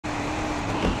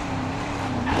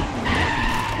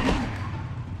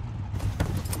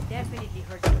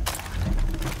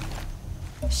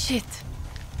Shit.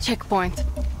 Checkpoint.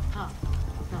 Huh.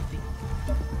 Nothing.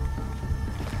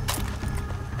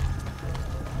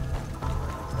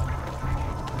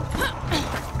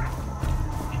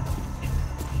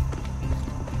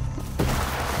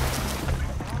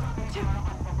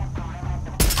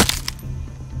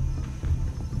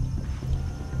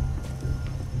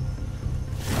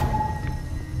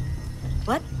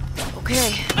 What?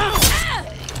 Okay.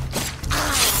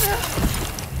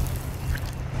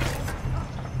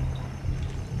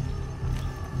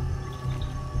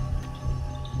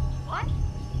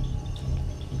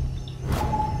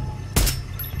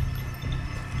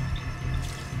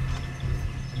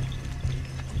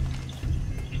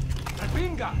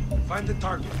 Find the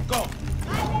target. Go!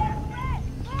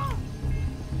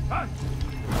 Hey!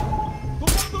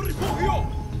 Tomando refugio!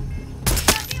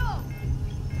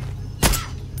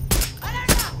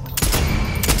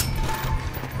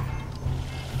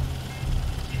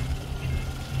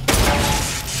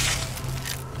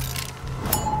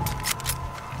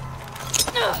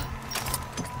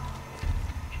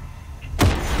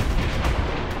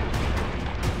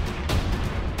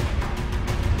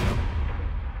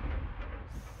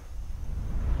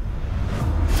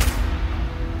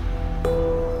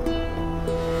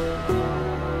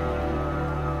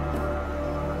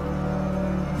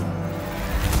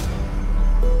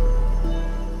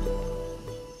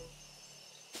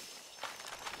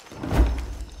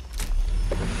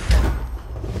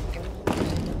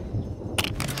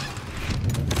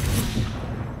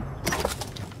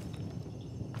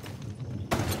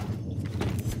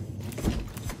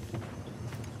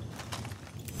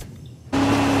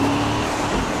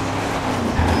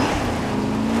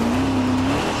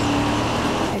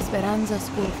 Esperanza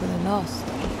School for the Lost.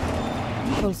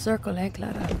 Full circle, eh,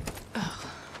 Clara?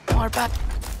 More bad.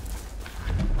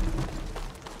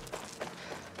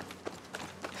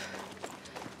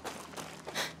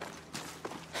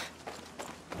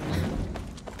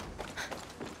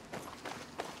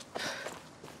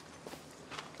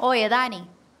 Oye, Dani.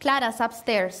 Clara's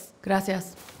upstairs.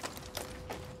 Gracias.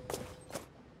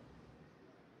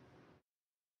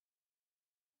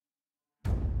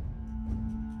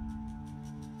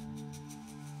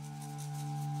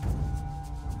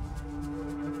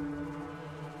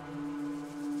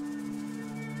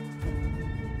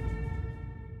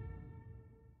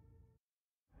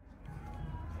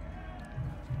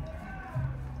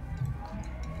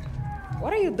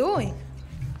 What are you doing?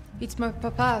 It's my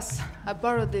papa's. I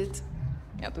borrowed it.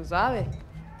 Ya tú sabes.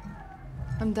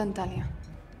 I'm done, Talia.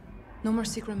 No more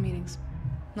secret meetings.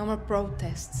 No more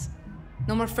protests.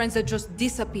 No more friends that just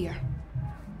disappear.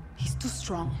 He's too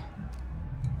strong.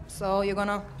 So you're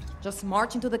gonna just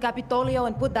march into the Capitolio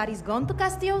and put Daddy's gun to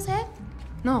Castillo's head?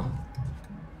 No.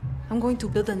 I'm going to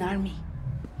build an army.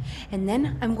 And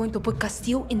then I'm going to put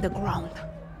Castillo in the ground.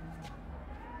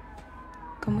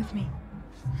 Come with me.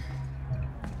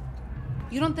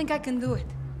 You don't think I can do it?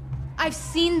 I've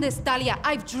seen this, Talia.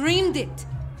 I've dreamed it.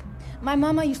 My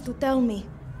mama used to tell me,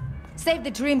 save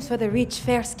the dreams for the rich,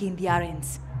 fair-skinned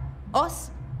Yarans.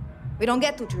 Us, we don't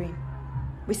get to dream.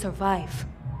 We survive.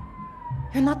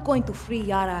 You're not going to free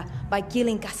Yara by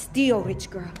killing Castillo, rich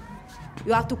girl.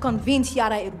 You have to convince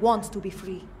Yara it wants to be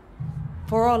free.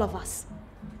 For all of us.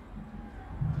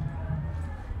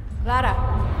 Clara.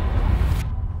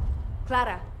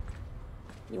 Clara.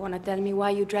 You wanna tell me why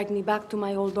you dragged me back to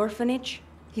my old orphanage?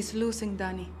 He's losing,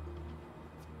 Danny.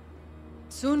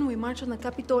 Soon we march on the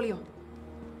Capitolio.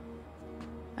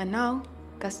 And now,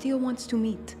 Castillo wants to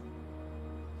meet.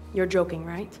 You're joking,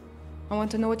 right? I want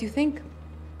to know what you think.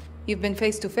 You've been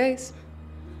face to face.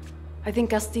 I think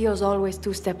Castillo's always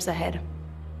 2 steps ahead.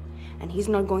 And he's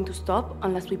not going to stop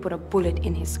unless we put a bullet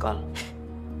in his skull.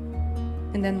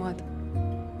 And then what?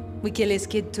 We kill his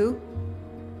kid too?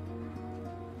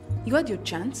 You had your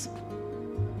chance.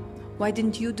 Why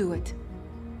didn't you do it?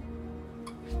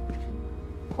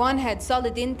 Juan had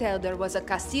solid intel there was a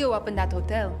Castillo up in that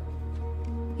hotel.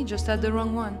 He just had the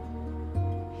wrong one.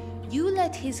 You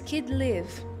let his kid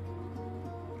live,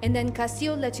 and then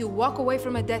Castillo let you walk away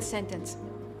from a death sentence.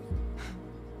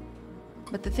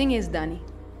 But the thing is, Danny,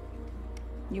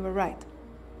 you were right.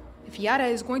 If Yara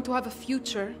is going to have a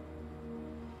future,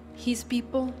 his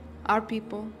people, our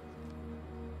people,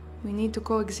 we need to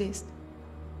coexist.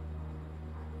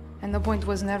 And the point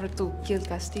was never to kill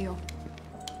Castillo.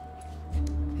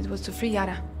 It was to free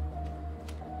Yara.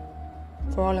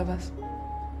 For all of us.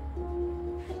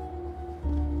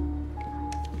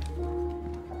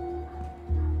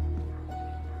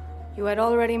 You had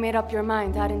already made up your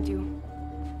mind, hadn't you?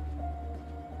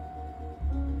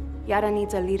 Yara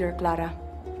needs a leader, Clara.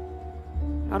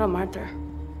 Not a martyr.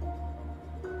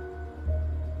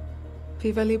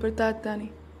 Viva Libertad,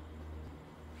 Danny.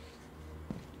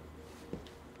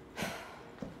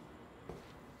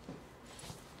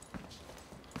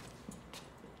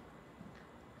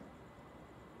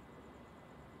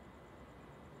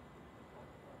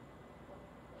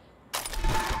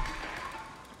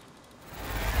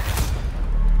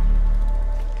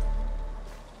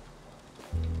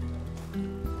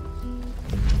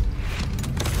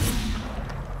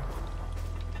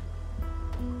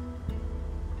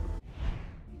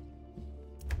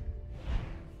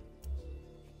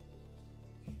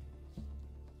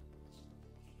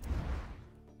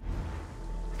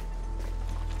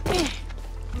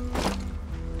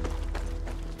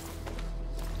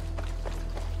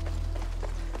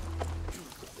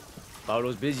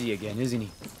 Paulo's busy again, isn't he?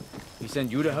 He sent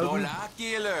you to help me? Hola,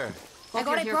 killer. I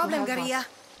got a problem, Garia.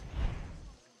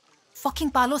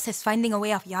 Fucking Palo says finding a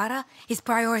way off Yara is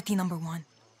priority number one.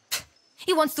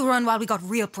 He wants to run while we got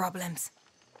real problems.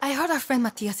 I heard our friend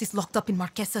Matias is locked up in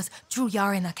Marquesa's True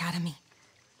Yaren Academy.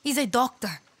 He's a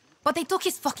doctor, but they took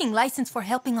his fucking license for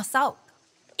helping us out.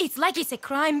 It's like it's a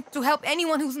crime to help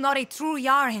anyone who's not a true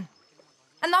Yaren.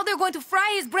 And now they're going to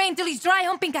fry his brain till he's dry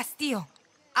humping Castillo.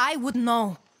 I would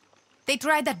know. They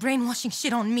tried that brainwashing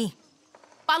shit on me.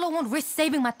 Palo won't risk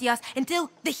saving Matias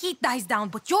until the heat dies down,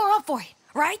 but you're up for it,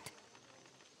 right?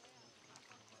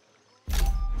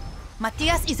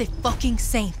 Matias is a fucking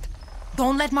saint.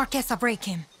 Don't let Marquesa break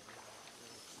him.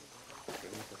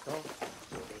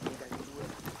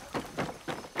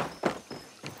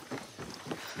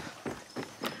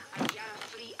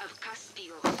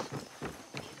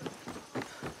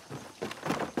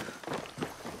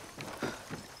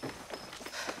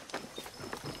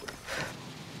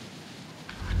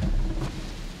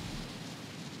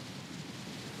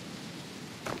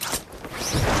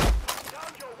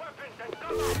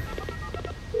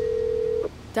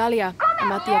 Talia,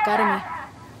 I'm at the academy.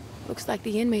 Looks like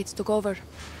the inmates took over.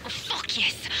 Oh, fuck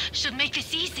yes. Should make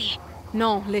this easy.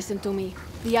 No, listen to me.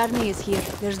 The army is here.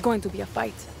 There's going to be a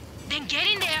fight. Then get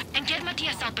in there and get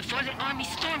Matias out before the army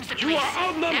storms the place. You are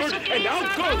outnumbered and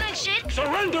outgunned.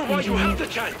 Surrender while you have the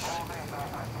chance.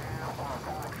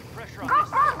 Go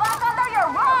fall back under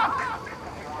your rock!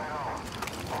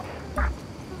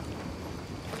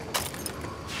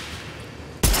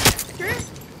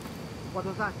 What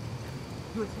was that?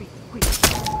 USB, quick.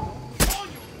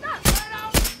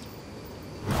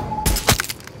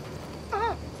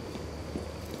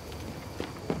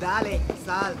 Dale,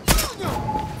 sal.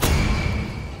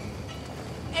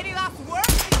 Any last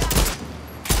word?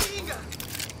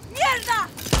 ¡Mierda!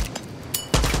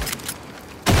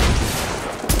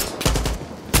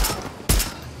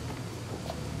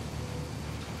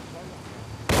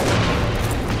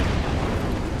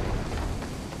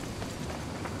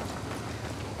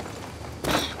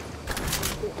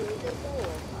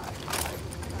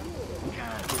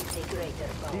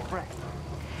 Deep breath.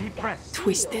 Deep breath.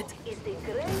 Twisted. Is the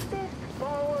greatest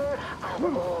power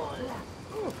of all.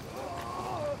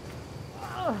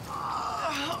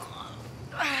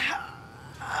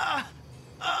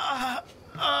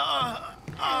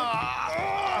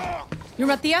 You're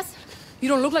Matias? You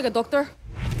don't look like a doctor.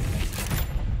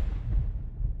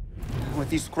 What,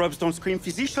 these scrubs don't scream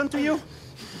physician to you?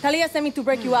 Talia sent me to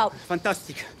break you out.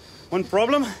 Fantastic. One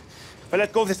problem? If I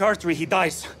let go of this artery, he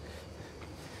dies.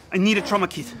 I need a trauma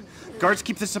kit. Guards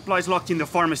keep the supplies locked in the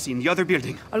pharmacy in the other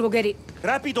building. I'll go get it.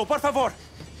 Rápido, por favor!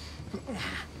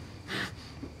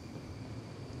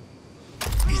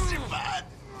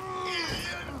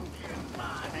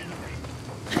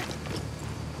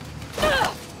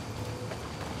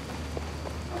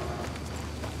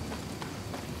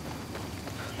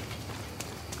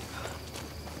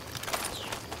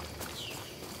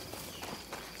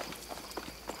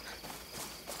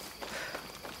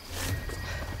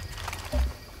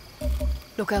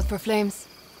 Look out for flames.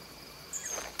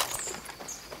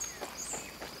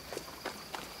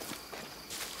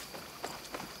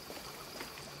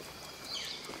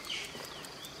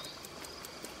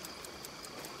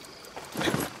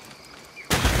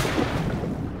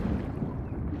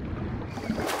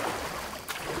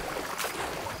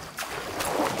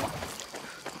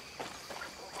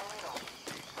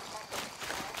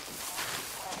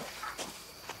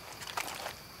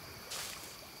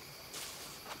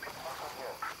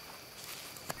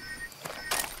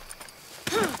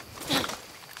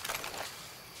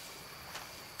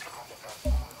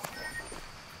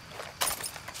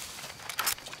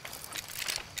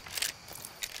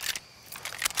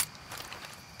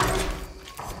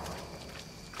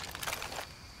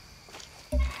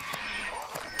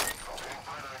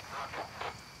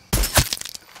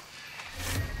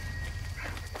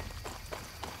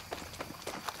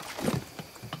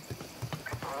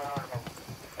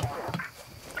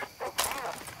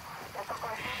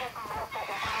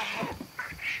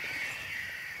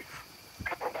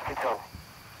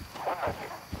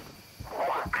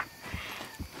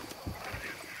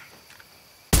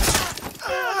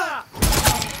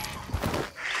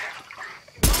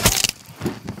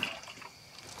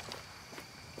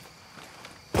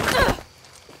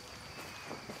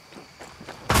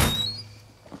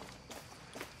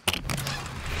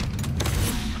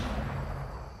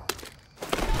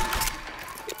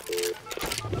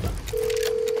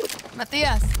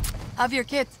 Matias, have your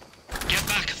kit. Get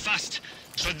back, fast.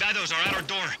 Soldados are at our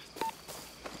door.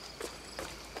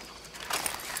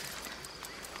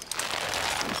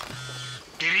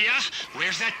 Guerrilla,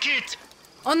 where's that kit?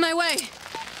 On my way.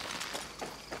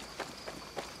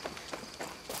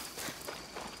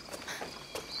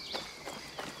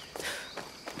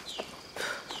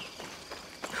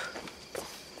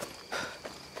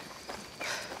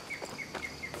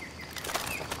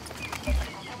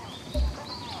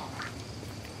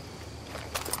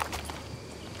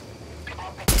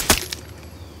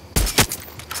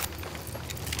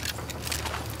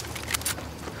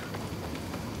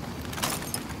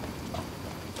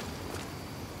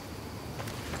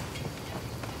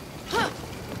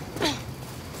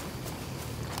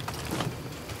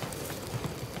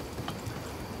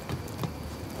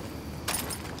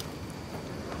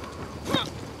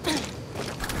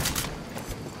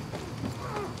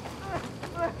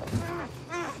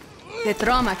 The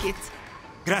trauma kit.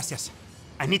 Gracias.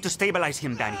 I need to stabilize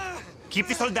him, Danny. Keep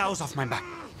the soldados off my back.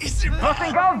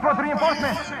 Nothing out, but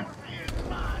reinforcements!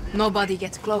 Nobody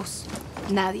gets close.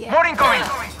 Nadie. More incoming!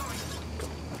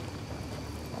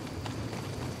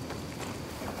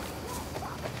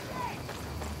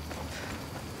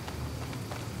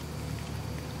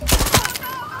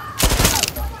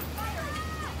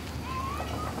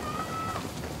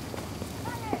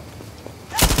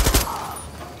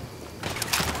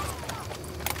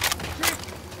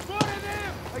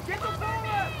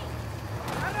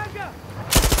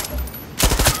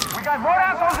 We got more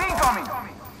assholes incoming!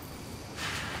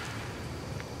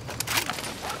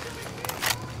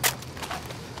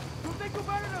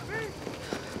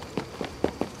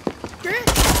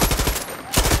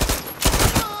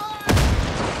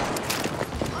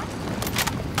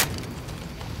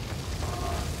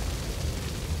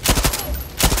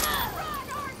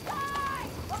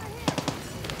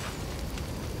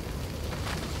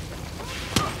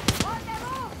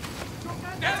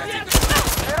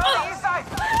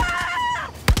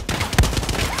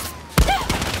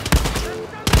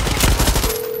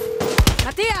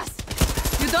 Matias!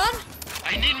 You done?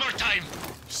 I need more time.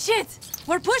 Shit!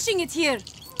 We're pushing it here.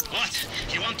 What?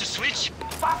 You want to switch?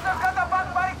 Faster cut the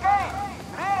back barricade!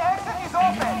 Rear exit is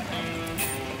open!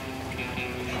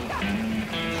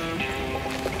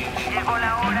 Llegó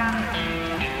la hora.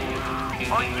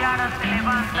 Hoy Yara se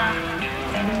levanta.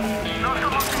 No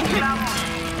somos esclavos.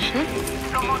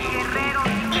 Somos guerreros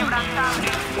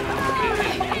inquebrantables.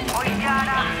 Hoy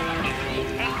Yara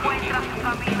encuentra su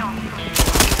camino.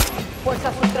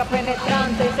 Fuerzas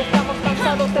ultrapenetrantes, estamos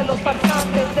cansados de los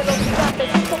farsantes, de los gigantes,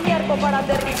 un mierco para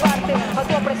derribarte. A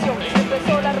tu opresión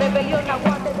empezó la rebelión,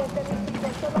 aguante desde mi vida,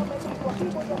 solo me digo, aquí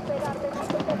voy a esperarte, no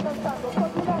estoy descansando,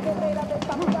 soy una guerrera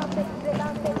desafiante,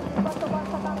 delante, mi paso va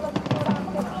sacando al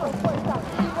ignorante, con fuerza,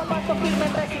 sigo a paso firme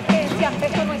en resistencia,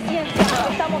 esto no es ciencia,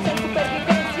 estamos en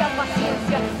supervivencia,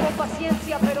 paciencia, con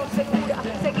paciencia pero segura,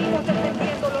 seguimos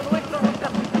defendiendo lo nuestro, nuestra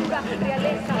cultura,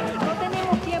 realeza, no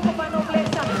tenemos tiempo para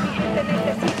nobleza, mi gente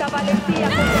necesita valentía,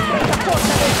 con destreza,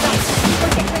 fortaleza,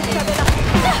 soy defensa de la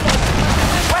cultura.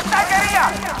 ¡Fuerza guerrilla!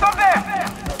 ¿Dónde?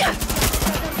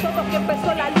 Todo que empezó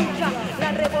la lucha,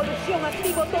 la revolución,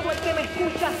 activo todo el que me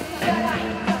escucha. Yara,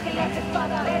 saquen las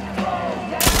espadas, let's go.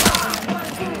 Yara, 1,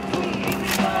 2, 3, here we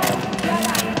go.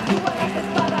 Yara, suban las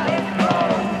espadas, let's go.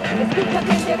 Escucha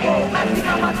quién llegó,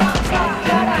 máxima matanza.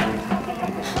 Yara, saquen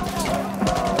las espadas, let's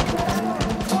go.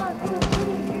 1, 2,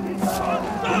 3, here we go.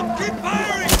 Stop! Keep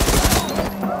firing!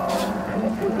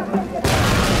 Escucha quién llegó.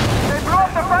 They blew up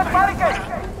the front barricade!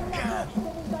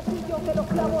 Que los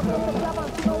clavos no se clavan,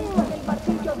 sino usan el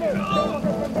martillo. Debemos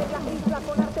defender la isla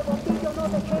con arte bombillo. No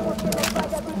dejemos que nos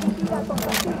vaya a dividir al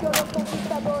castillo. Los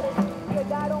conquistadores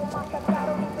llegaron,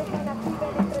 masacraron, indígenas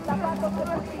viven entre tabacos que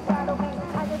fusilaron. En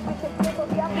años 1600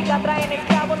 de África traen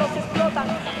esclavos, los explotan,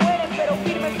 mueren pero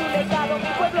firme su legado.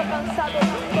 Mi pueblo cansado,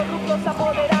 corruptos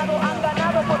apoderados, han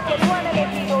ganado porque no han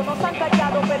elegido, nos han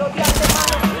callado, pero de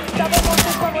antemano sabemos que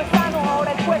eso no es sano.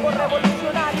 Ahora el fuego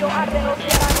revolucionario arde los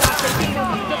ciudadanos asesinos.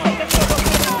 Yo sé que todos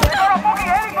tienen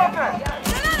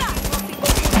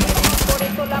por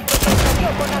eso la protesta yo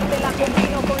con arte la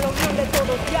combino, con la unión de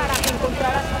todos Yara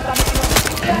encontrarás su camino.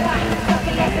 Yara,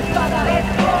 saquen las espadas,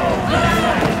 let's go.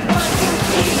 Yara, 1, 2,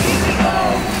 3, here we go.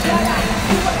 Yara,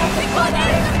 suban las espadas,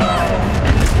 let's go.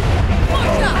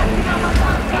 Máxima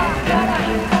matanza. Yara,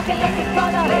 saquen las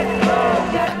espadas, let's go.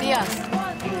 Matias,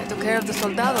 I took care of the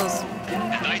soldados.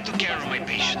 I took care of my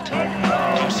patient.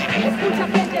 Come see me. Escucha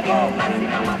quién llegó,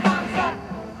 máxima matanza.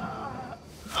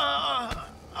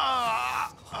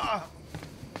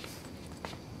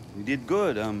 You did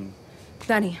good.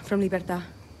 Danny, from Libertad.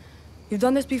 You've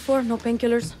done this before? No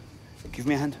painkillers? Give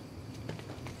me a hand.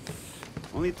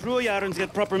 Only true Yarans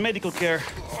get proper medical care.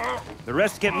 The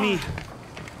rest get me.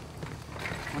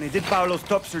 When he did Paolo's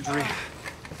top surgery,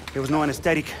 there was no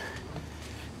anesthetic.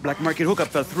 Black market hookup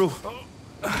fell through.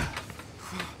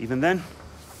 Even then,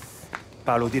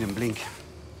 Paolo didn't blink.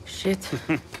 Shit.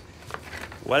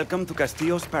 Welcome to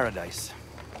Castillo's paradise.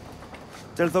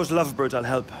 Tell those lovebirds I'll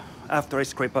help after I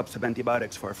scrape up some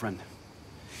antibiotics for a friend.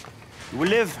 You will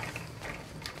live.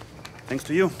 Thanks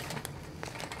to you.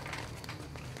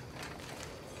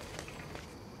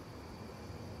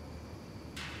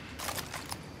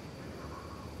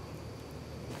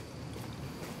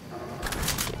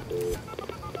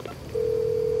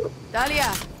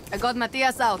 Dalia, I got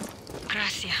Matias out.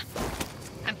 Gracias.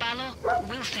 And Paolo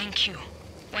will thank you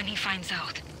when he finds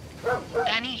out.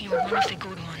 Danny, you're one of the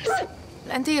good ones.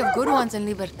 Plenty of good ones in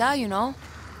Libertad, you know.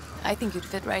 I think you'd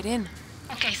fit right in.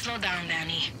 Okay, slow down,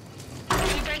 Danny.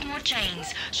 If we break more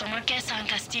chains, show Marquesa and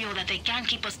Castillo that they can't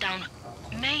keep us down,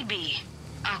 maybe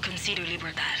I'll consider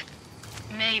Libertad.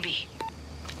 Maybe.